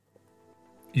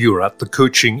You're at the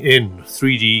Coaching Inn,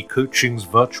 3D Coaching's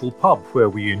virtual pub, where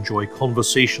we enjoy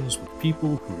conversations with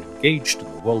people who are engaged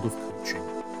in the world of coaching.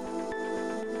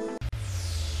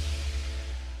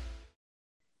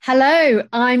 Hello,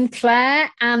 I'm Claire,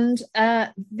 and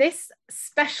this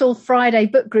special Friday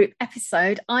book group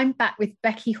episode, I'm back with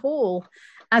Becky Hall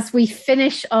as we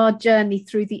finish our journey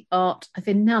through the art of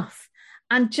enough.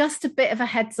 And just a bit of a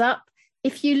heads up,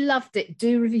 if you loved it,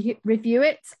 do review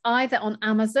it either on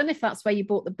Amazon, if that's where you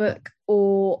bought the book,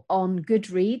 or on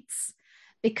Goodreads,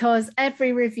 because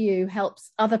every review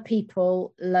helps other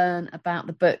people learn about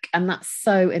the book, and that's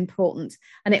so important.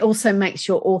 And it also makes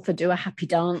your author do a happy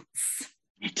dance.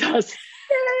 It does.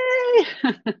 Yay!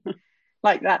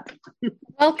 Like that.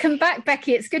 Welcome back,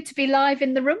 Becky. It's good to be live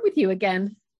in the room with you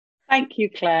again. Thank you,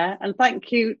 Claire. And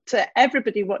thank you to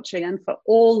everybody watching and for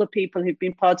all the people who've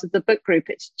been part of the book group.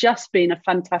 It's just been a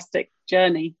fantastic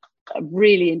journey. I've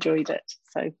really enjoyed it.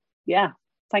 So, yeah,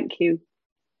 thank you.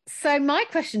 So my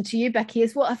question to you, Becky,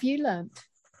 is what have you learned?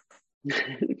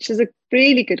 Which is a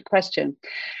really good question.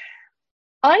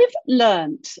 I've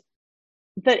learned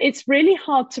that it's really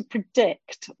hard to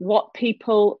predict what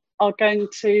people are going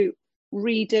to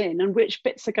read in and which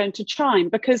bits are going to chime,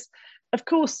 because of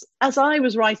course, as I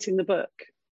was writing the book,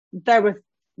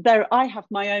 I have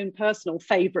my own personal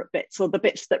favorite bits, or the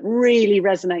bits that really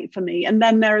resonate for me, and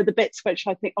then there are the bits which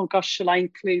I think, oh gosh, shall I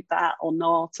include that or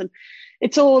not? And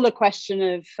it's all a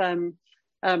question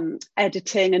of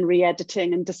editing and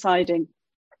re-editing and deciding,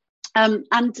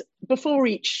 and before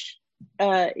each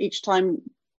time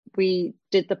we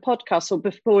did the podcast, or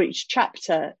before each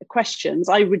chapter questions,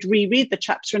 I would reread the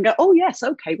chapter and go, oh yes,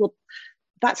 okay, well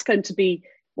that's going to be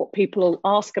what people will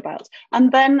ask about. And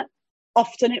then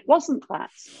often it wasn't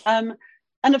that. And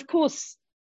of course,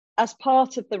 as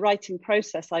part of the writing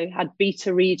process, I had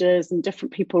beta readers and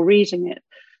different people reading it.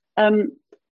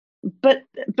 But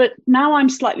now I'm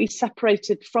slightly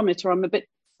separated from it, or I'm a bit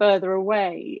further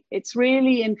away. It's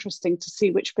really interesting to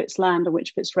see which bits land and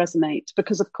which bits resonate,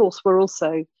 because of course we're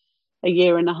also a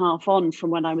year and a half on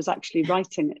from when I was actually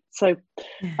writing it.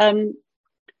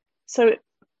 So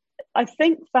I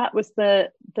think that was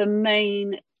the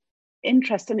main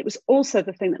interest, and it was also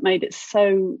the thing that made it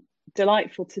so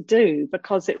delightful to do,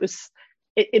 because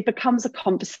it becomes a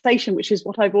conversation, which is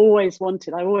what I've always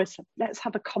wanted. I always said, let's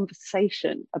have a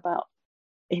conversation about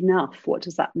enough. What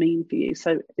does that mean for you?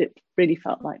 So it really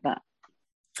felt like that.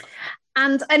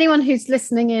 And anyone who's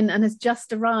listening in and has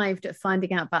just arrived at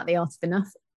finding out about the art of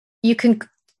enough, you can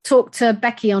talk to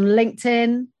Becky on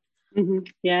LinkedIn. Mm-hmm.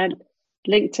 Yeah.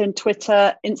 LinkedIn,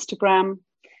 Twitter, Instagram.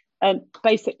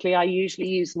 Basically, I usually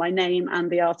use my name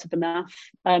and The Art of Enough.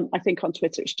 I think on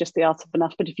Twitter, it's just The Art of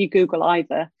Enough, but if you Google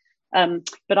either.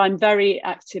 But I'm very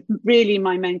active. Really,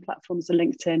 my main platforms are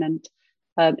LinkedIn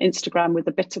and Instagram, with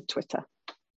a bit of Twitter.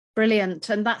 Brilliant.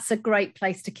 And that's a great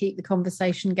place to keep the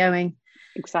conversation going.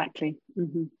 Exactly.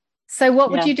 Mm-hmm. So what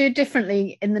would you do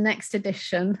differently in the next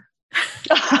edition?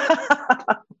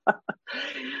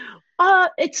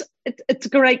 It's a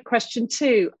great question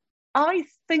too. I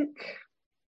think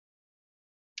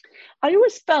I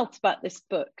always felt about this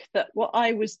book that what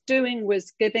I was doing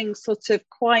was giving sort of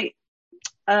quite,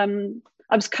 I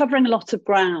was covering a lot of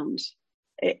ground.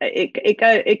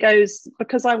 It goes,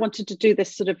 because I wanted to do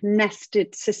this sort of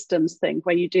nested systems thing,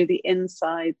 where you do the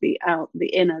inside, the out, the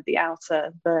inner, the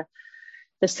outer, the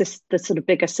sort of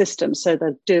bigger system. So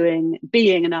the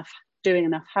being enough, doing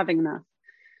enough, having enough.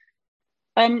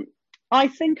 I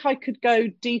think I could go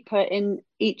deeper in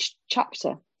each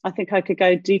chapter. I think I could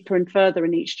go deeper and further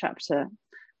in each chapter.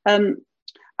 And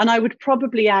I would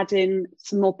probably add in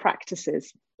some more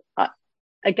practices.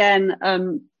 When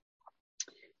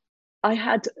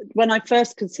I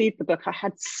first conceived the book, I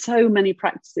had so many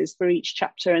practices for each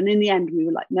chapter. And in the end, we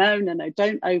were like, no,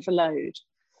 don't overload.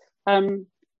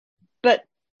 But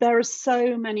there are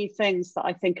so many things that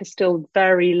I think are still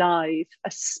very live,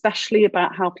 especially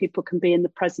about how people can be in the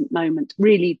present moment,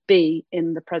 really be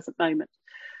in the present moment.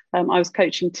 I was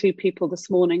coaching 2 people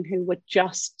this morning who were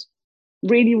just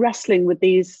really wrestling with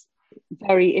these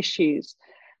very issues.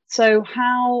 So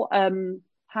how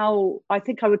I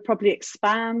think I would probably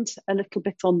expand a little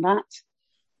bit on that,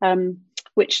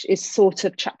 which is sort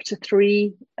of chapter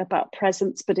 3 about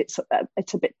presence, but it's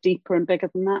a bit deeper and bigger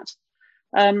than that.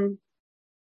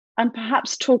 And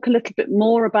perhaps talk a little bit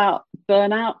more about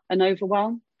burnout and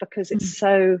overwhelm, because it's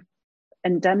so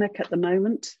endemic at the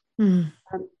moment. In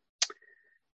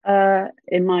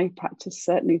my practice,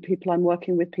 certainly people I'm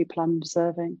working with, people I'm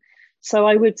observing. So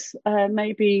I would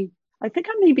maybe go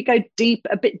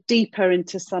a bit deeper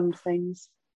into some things.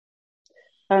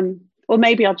 Or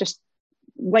maybe I'll just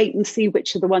wait and see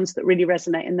which are the ones that really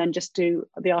resonate, and then just do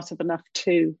The Art of Enough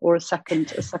 2 or a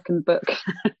second book.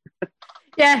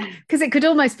 Yeah, because it could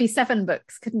almost be 7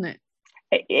 books, couldn't it?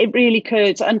 It really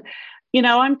could. And, you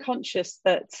know, I'm conscious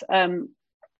that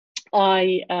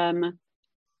I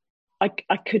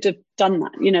could have done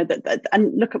that, you know, that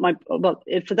and look at well,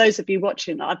 for those of you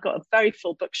watching, I've got a very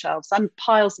full bookshelves and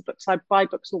piles of books. I buy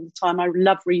books all the time. I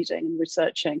love reading and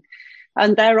researching.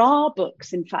 And there are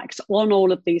books, in fact, on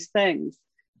all of these things,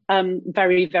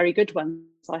 very, very good ones.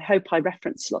 I hope I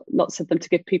reference lots of them to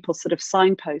give people sort of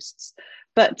signposts.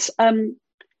 But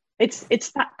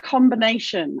it's that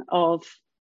combination of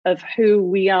who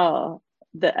we are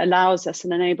that allows us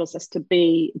and enables us to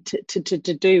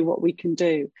do what we can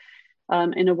do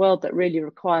in a world that really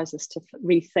requires us to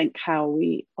rethink how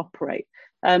we operate,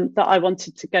 that I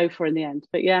wanted to go for in the end.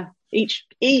 But yeah,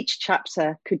 each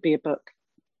chapter could be a book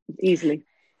easily.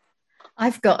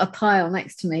 I've got a pile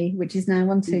next to me, which is now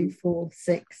 1, 2, 4,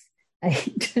 6,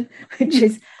 8, which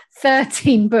is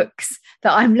 13 books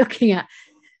that I'm looking at,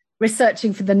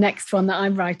 researching for the next one that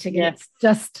I'm writing. Yeah. It's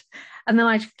just, and then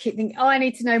I keep thinking, I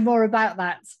need to know more about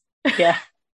that. Yeah.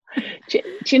 Do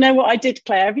you know what I did,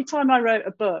 Claire? Every time I wrote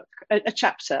a book, a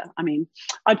chapter, I mean,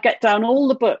 I'd get down all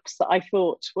the books that I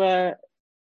thought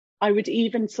I would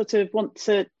even sort of want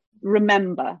to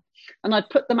remember, and I'd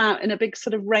put them out in a big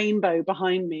sort of rainbow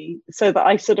behind me, so that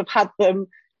I sort of had them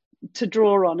to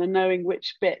draw on and knowing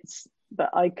which bits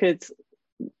that I could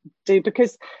do,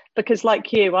 because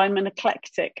like you, I'm an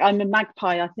eclectic, I'm a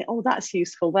magpie. I think, oh, that's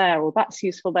useful there, or that's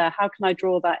useful there, how can I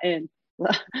draw that in?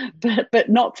 but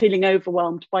not feeling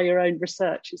overwhelmed by your own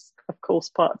research is, of course,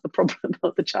 part of the problem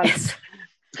or the challenge.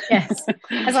 Yes.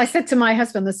 As I said to my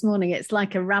husband this morning, it's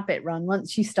like a rabbit run.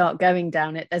 Once you start going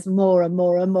down it, there's more and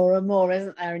more and more and more,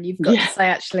 isn't there? And you've got to say,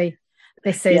 actually,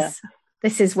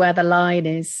 this is where the line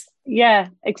is. Yeah,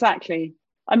 exactly.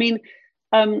 I mean,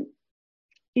 I'm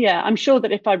sure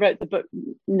that if I wrote the book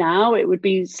now, it would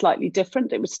be slightly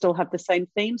different. It would still have the same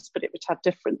themes, but it would have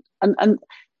different.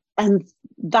 And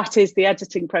that is the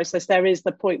editing process. There is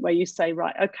the point where you say,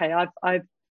 right, okay, I've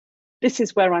this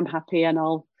is where I'm happy, and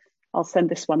I'll send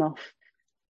this one off.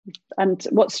 And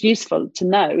what's useful to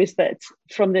know is that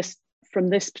from this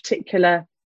particular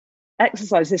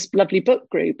exercise, this lovely book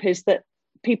group, is that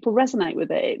people resonate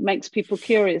with it. It makes people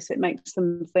curious. It makes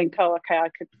them think, oh, okay,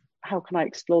 how can I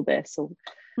explore this? Or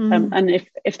and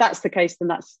if that's the case, then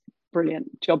that's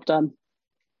brilliant. Job done.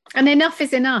 And enough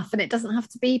is enough, and it doesn't have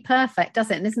to be perfect,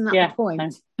 does it? And isn't that the point? No,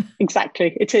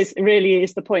 exactly. It is. It really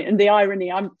is the point. And the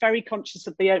irony, I'm very conscious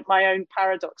of my own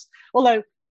paradox. Although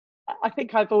I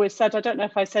think I've always said, I don't know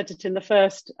if I said it in the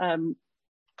first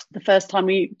time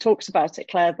we talked about it,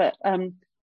 Claire, but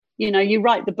you know, you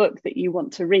write the book that you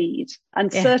want to read.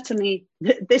 And certainly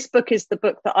this book is the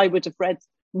book that I would have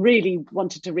really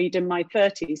wanted to read in my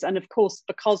 30s. And of course,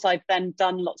 because I've then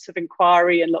done lots of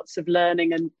inquiry and lots of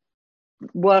learning and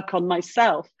work on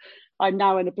myself, I'm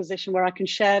now in a position where I can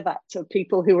share that to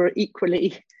people who are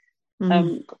equally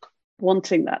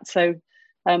wanting that. So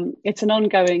it's an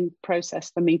ongoing process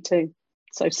for me too.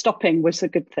 So stopping was a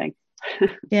good thing.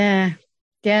 Yeah.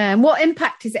 And what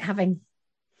impact is it having?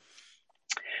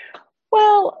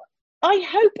 Well, I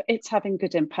hope it's having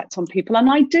good impact on people,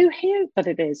 and I do hear that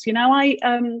it is. You know, I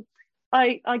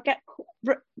get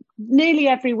nearly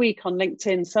every week on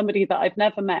LinkedIn, somebody that I've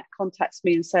never met contacts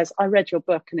me and says, I read your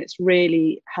book and it's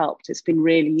really helped. It's been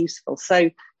really useful.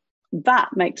 So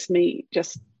that makes me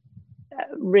just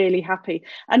really happy.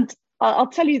 And I'll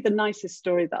tell you the nicest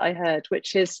story that I heard,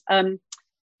 which is,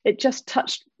 it just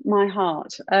touched my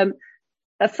heart.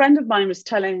 A friend of mine was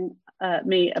telling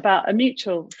me about a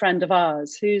mutual friend of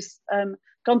ours who's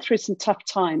gone through some tough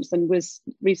times and was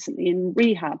recently in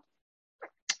rehab.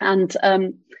 And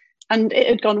it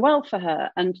had gone well for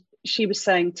her. And she was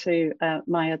saying to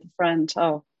my other friend,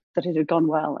 that it had gone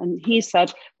well. And he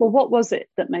said, well, what was it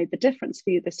that made the difference for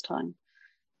you this time?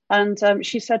 And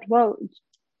she said,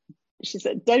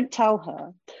 don't tell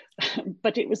her,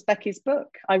 but it was Becky's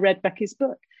book. I read Becky's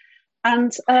book.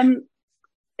 And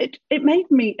it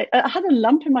made me, I had a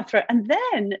lump in my throat. And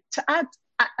then to add,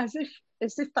 as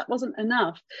if that wasn't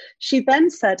enough, she then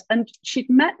said, and she'd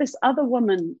met this other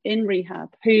woman in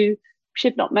rehab who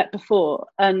she'd not met before.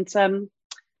 And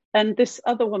this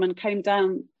other woman came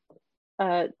down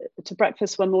to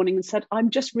breakfast one morning and said, I'm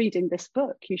just reading this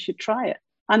book, you should try it.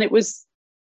 And it was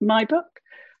my book.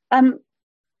 And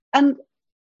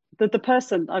the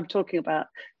person I'm talking about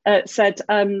said,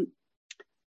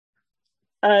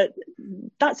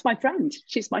 that's my friend.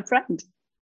 She's my friend.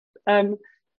 And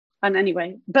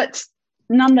anyway, but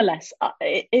nonetheless,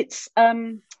 it's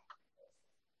the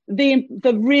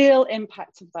real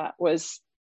impact of that was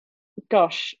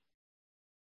gosh,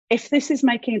 if this is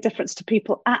making a difference to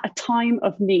people at a time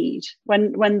of need,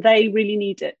 when they really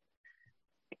need it,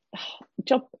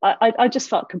 I just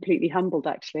felt completely humbled.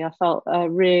 Actually, I felt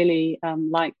really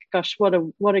like, gosh, what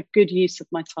a good use of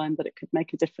my time, that it could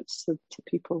make a difference to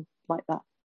people like that.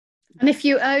 And if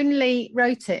you only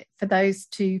wrote it for those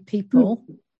two people,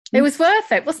 it was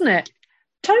worth it, wasn't it?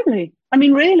 Totally. I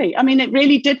mean, really. I mean, it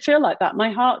really did feel like that.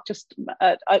 My heart just,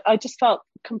 I just felt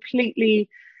completely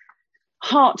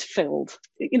heart-filled.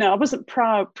 You know, I wasn't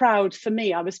proud for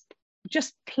me. I was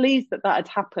just pleased that had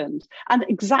happened. And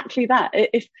exactly that.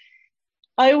 If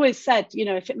I always said, you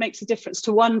know, if it makes a difference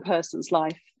to one person's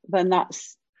life, then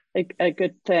that's a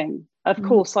good thing. Of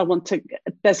course,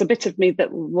 there's a bit of me that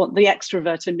the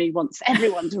extrovert in me wants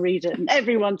everyone to read it and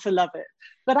everyone to love it.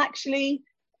 But actually,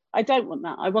 I don't want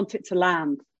that. I want it to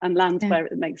land where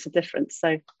it makes a difference.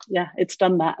 So yeah, it's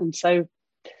done that. And so,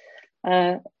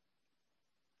 and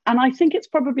I think it's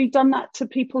probably done that to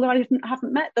people who I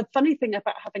haven't met. The funny thing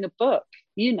about having a book,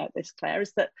 you know this, Claire,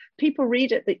 is that people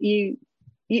read it, that you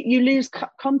lose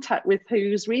contact with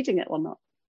who's reading it or not.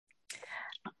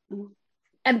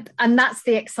 And that's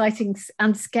the exciting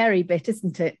and scary bit,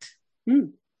 isn't it?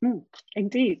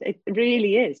 Indeed, it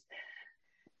really is.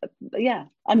 Yeah,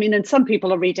 I mean, and some people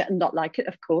will read it and not like it,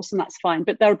 of course, and that's fine.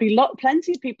 But there'll be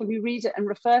plenty of people who read it and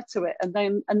refer to it, and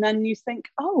then you think,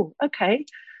 oh, okay,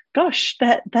 gosh,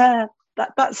 that's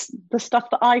the stuff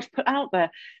that I've put out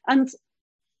there. And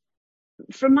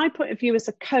from my point of view as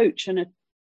a coach and a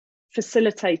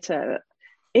facilitator,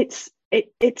 it's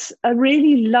a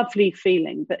really lovely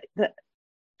feeling that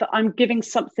I'm giving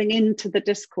something into the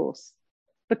discourse,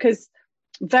 because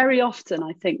very often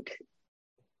I think,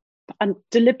 and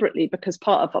deliberately, because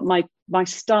part of my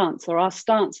stance, or our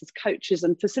stance as coaches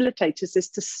and facilitators, is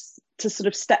to sort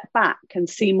of step back and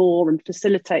see more and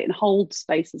facilitate and hold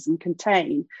spaces and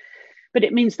contain. But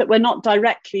it means that we're not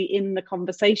directly in the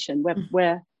conversation,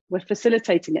 we're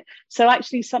facilitating it. So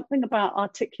actually something about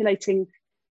articulating,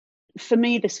 for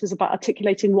me, this was about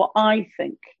articulating what I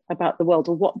think about the world,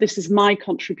 or what this is my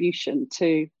contribution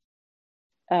to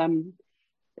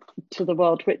the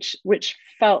world, which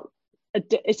felt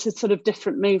it's a sort of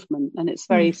different movement, and it's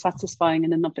very satisfying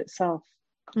in and of itself.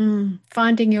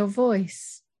 Finding your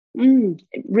voice.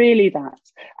 Really that,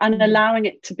 and allowing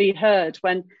it to be heard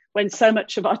when so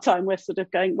much of our time we're sort of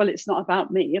going, well, it's not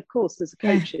about me. Of course, as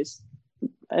coaches,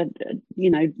 you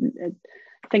know,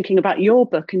 thinking about your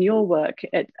book and your work,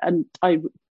 and I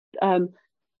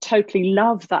totally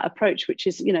love that approach, which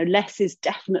is, you know, less is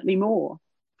definitely more.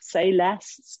 Say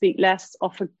less, speak less,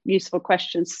 offer useful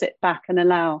questions, sit back and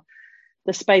allow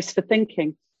the space for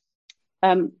thinking.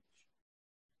 And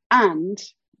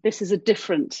this is a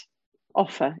different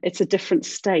offer. It's a different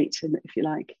state, if you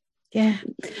like. Yeah.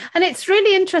 And it's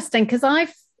really interesting because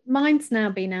mine's now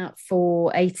been out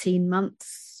for 18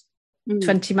 months,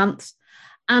 20 months,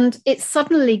 and it's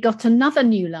suddenly got another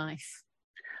new life.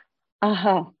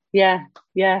 Yeah.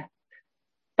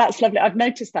 That's lovely. I've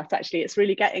noticed that, actually. It's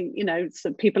really getting, you know,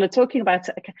 some people are talking about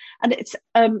it. And it's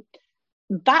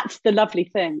that's the lovely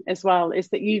thing as well, is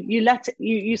that you let it,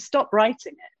 you stop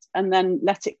writing it and then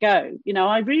let it go. You know,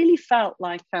 I really felt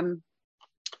like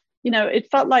you know, it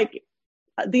felt like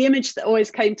the image that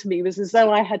always came to me was as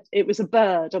though it was a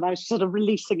bird, and I was sort of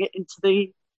releasing it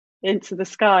into the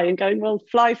sky and going, well,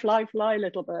 fly, fly, fly,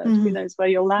 little bird, who knows where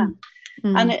you'll land.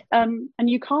 And it and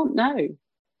you can't know.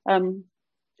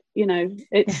 You know,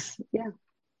 it's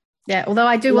yeah. Although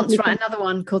I do want to write another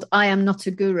one called I Am Not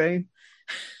a Guru.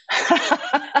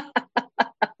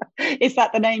 Is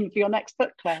that the name of your next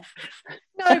book, Claire?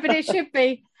 No, but it should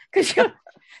be, because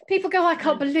people go, I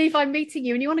can't believe I'm meeting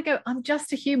you, and you want to go, I'm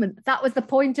just a human. That was the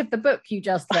point of the book you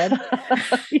just read.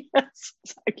 Yes,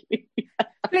 exactly.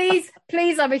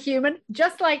 Please, I'm a human,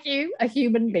 just like you, a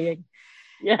human being.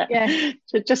 Yeah.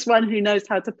 Just one who knows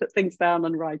how to put things down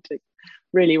and writing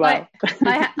really well.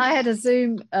 I had a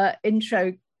Zoom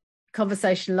intro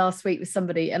conversation last week with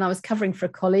somebody, and I was covering for a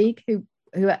colleague who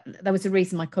there was a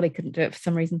reason my colleague couldn't do it for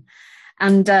some reason,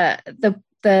 and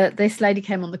this lady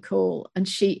came on the call, and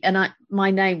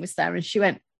my name was there, and she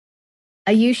went,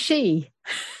 "Are you she?"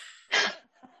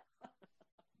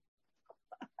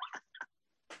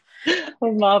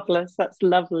 Oh, marvelous! That's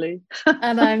lovely.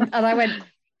 and I went,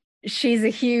 "She's a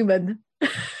human."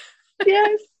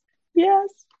 Yes.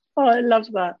 Oh, I love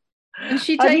that. And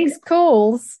she takes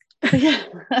calls. Yeah,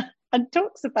 and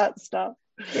talks about stuff.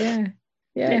 Yeah.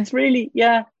 It's really,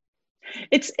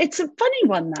 it's a funny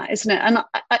one, that, isn't it? And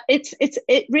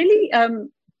it really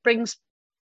brings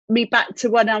me back to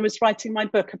when I was writing my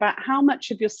book, about how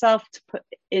much of yourself to put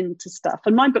into stuff.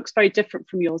 And my book's very different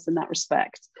from yours in that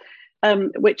respect.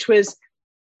 which was,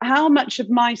 how much of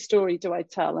my story do I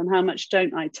tell and how much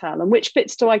don't I tell? And which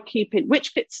bits do I keep in?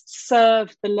 Which bits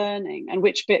serve the learning and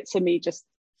which bits are me just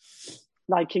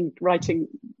liking writing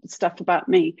stuff about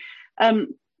me? And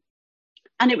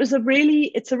it's a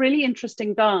really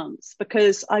interesting dance,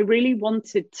 because I really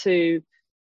wanted to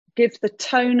give the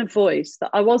tone of voice that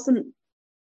I wasn't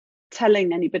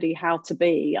telling anybody how to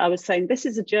be. I was saying, this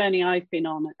is a journey I've been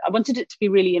on. I wanted it to be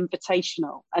really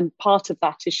invitational. And part of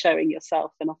that is showing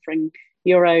yourself and offering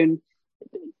your own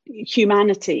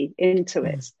humanity into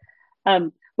it,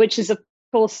 which is, of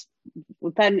course,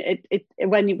 then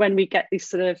when we get these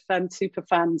sort of super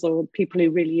fans or people who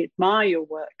really admire your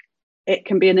work, it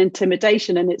can be an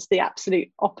intimidation, and it's the absolute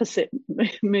opposite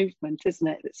movement, isn't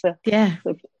it? It's a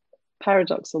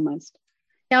paradox almost.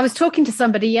 Yeah, I was talking to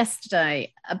somebody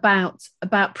yesterday about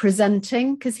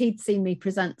presenting, because he'd seen me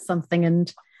present something,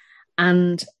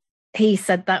 and he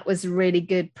said that was a really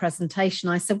good presentation.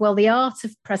 I said, well, the art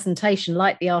of presentation,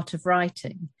 like the art of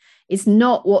writing, is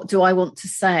not what do I want to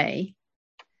say.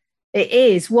 It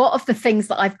is what of the things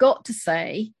that I've got to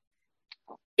say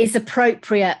is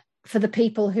appropriate for the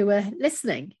people who are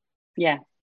listening. Yeah.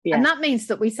 And that means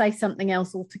that we say something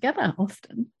else altogether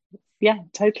often. Yeah,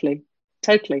 totally.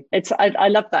 I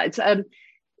love that. It's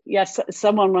yes,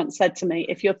 someone once said to me,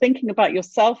 if you're thinking about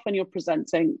yourself when you're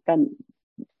presenting, then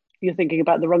you're thinking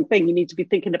about the wrong thing. You need to be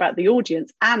thinking about the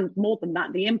audience, and more than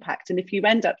that, the impact. And if you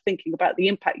end up thinking about the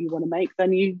impact you want to make,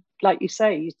 then you, like you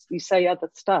say, you say other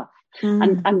stuff.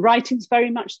 And writing's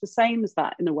very much the same as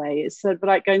that in a way. It's sort of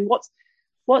like going,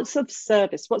 what's of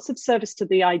service? What's of service to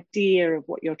the idea of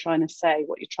what you're trying to say,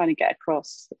 what you're trying to get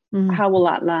across? How will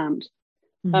that land?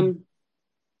 And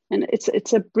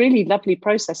it's a really lovely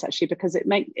process, actually, because it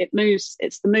moves.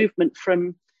 It's the movement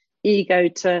from ego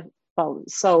to, well,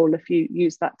 soul, if you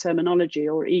use that terminology,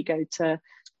 or ego to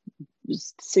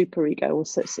super ego, or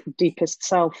deepest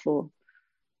self, or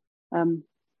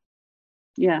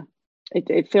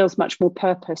it feels much more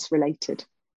purpose related.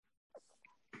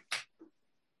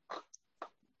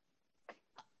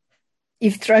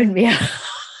 You've thrown me out.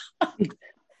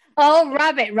 Oh,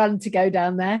 rabbit run to go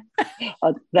down there.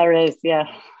 Oh, there is, yeah.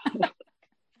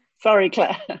 Sorry,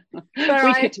 Claire.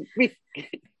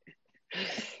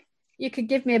 You could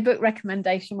give me a book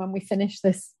recommendation when we finish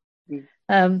this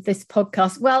this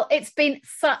podcast. Well, it's been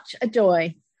such a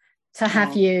joy to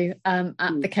have you at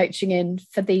the Coaching In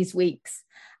for these weeks.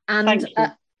 And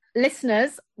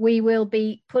listeners, we will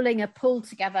be pulling a pool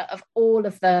together of all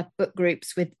of the book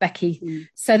groups with Becky,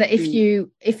 so that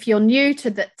if you're new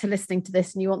to listening to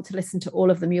this and you want to listen to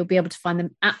all of them, you'll be able to find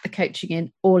them at the Coaching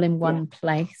In, all in one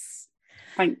place.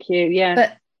 Thank you. Yeah.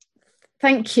 But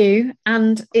thank you,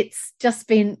 and it's just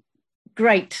been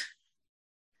great.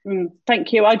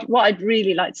 Thank you. What I'd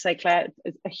really like to say, Claire,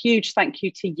 is a huge thank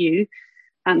you to you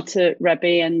and to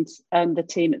Rebby and the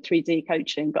team at 3D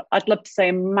Coaching. But I'd love to say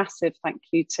a massive thank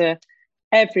you to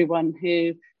everyone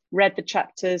who read the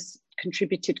chapters,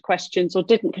 contributed questions, or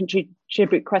didn't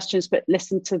contribute questions, but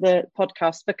listened to the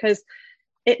podcast, because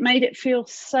it made it feel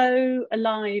so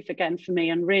alive again for me.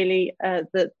 And really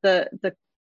the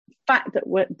fact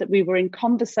that we were in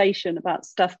conversation about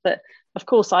stuff that, of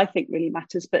course, I think really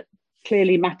matters, but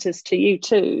clearly matters to you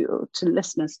too, or to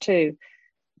listeners too,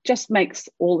 just makes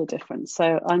all the difference.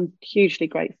 So I'm hugely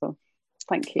grateful.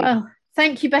 Thank you. Well,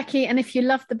 thank you, Becky. And if you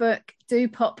love the book, do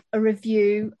pop a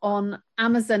review on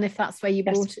Amazon if that's where you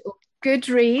bought it, or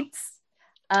Goodreads.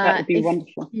 That would be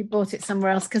wonderful. You bought it somewhere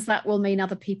else, because that will mean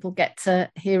other people get to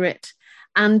hear it.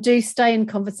 And do stay in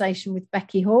conversation with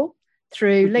Becky Hall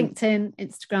through LinkedIn,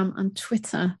 Instagram, and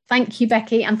Twitter. Thank you,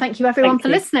 Becky. And thank you, everyone, for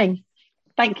listening.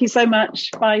 Thank you so much.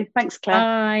 Bye. Thanks, Claire.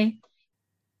 Bye.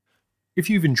 If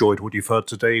you've enjoyed what you've heard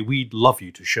today, we'd love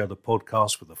you to share the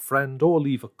podcast with a friend or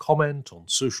leave a comment on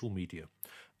social media.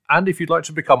 And if you'd like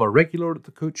to become a regular at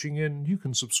the Coaching In, you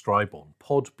can subscribe on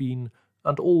Podbean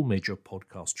and all major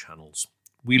podcast channels.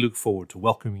 We look forward to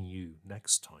welcoming you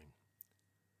next time.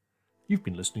 You've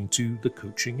been listening to The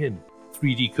Coaching In,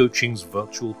 3D Coaching's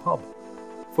virtual pub.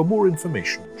 For more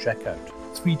information, check out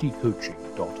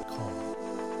 3dcoaching.com.